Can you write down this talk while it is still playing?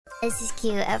This is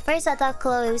cute. At first I thought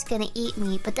Chloe was gonna eat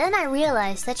me, but then I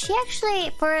realized that she actually,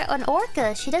 for an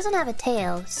orca, she doesn't have a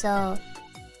tail, so...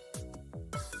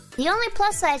 The only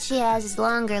plus side she has is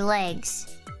longer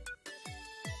legs.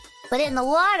 But in the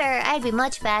water, I'd be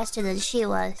much faster than she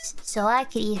was, so I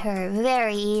could eat her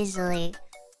very easily.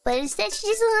 But instead she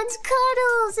just wants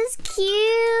cuddles! It's cute!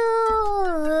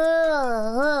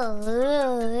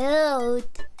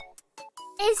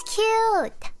 It's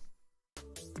cute!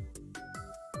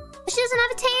 She doesn't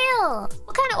have a tail!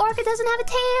 What kind of orca doesn't have a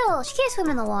tail? She can't swim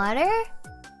in the water.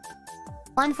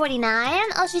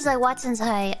 149? Oh, she's like Watson's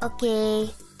height. Okay.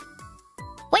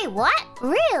 Wait, what?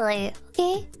 Really?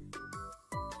 Okay.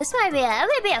 This might be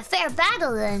a fair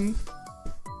battle then.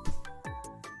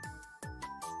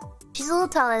 She's a little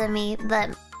taller than me, but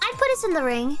I'd put us in the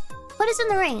ring. Put us in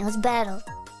the ring. Let's battle.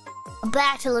 A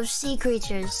battle of sea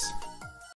creatures.